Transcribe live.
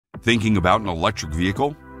Thinking about an electric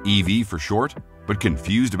vehicle, EV for short, but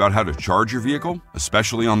confused about how to charge your vehicle,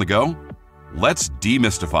 especially on the go? Let's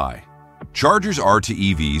demystify. Chargers are to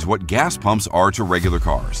EVs what gas pumps are to regular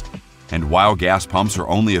cars. And while gas pumps are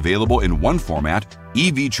only available in one format,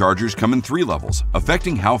 EV chargers come in 3 levels,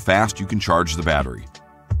 affecting how fast you can charge the battery.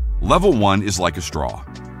 Level 1 is like a straw.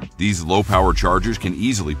 These low-power chargers can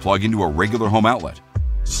easily plug into a regular home outlet.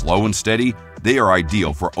 Slow and steady, they are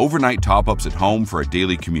ideal for overnight top-ups at home for a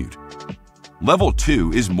daily commute. Level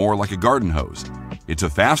 2 is more like a garden hose. It's a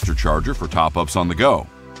faster charger for top-ups on the go.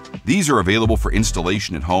 These are available for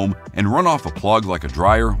installation at home and run off a plug like a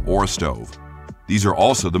dryer or a stove. These are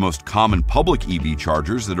also the most common public EV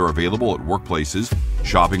chargers that are available at workplaces,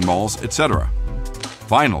 shopping malls, etc.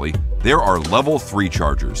 Finally, there are Level 3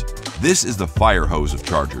 chargers. This is the fire hose of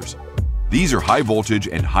chargers. These are high voltage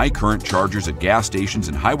and high current chargers at gas stations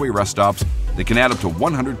and highway rest stops that can add up to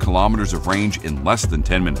 100 kilometers of range in less than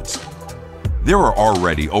 10 minutes. There are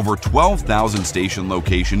already over 12,000 station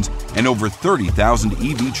locations and over 30,000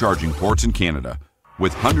 EV charging ports in Canada,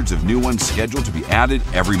 with hundreds of new ones scheduled to be added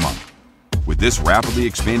every month. With this rapidly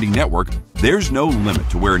expanding network, there's no limit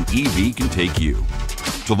to where an EV can take you.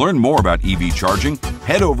 To learn more about EV charging,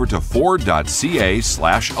 head over to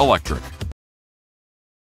ford.ca/electric.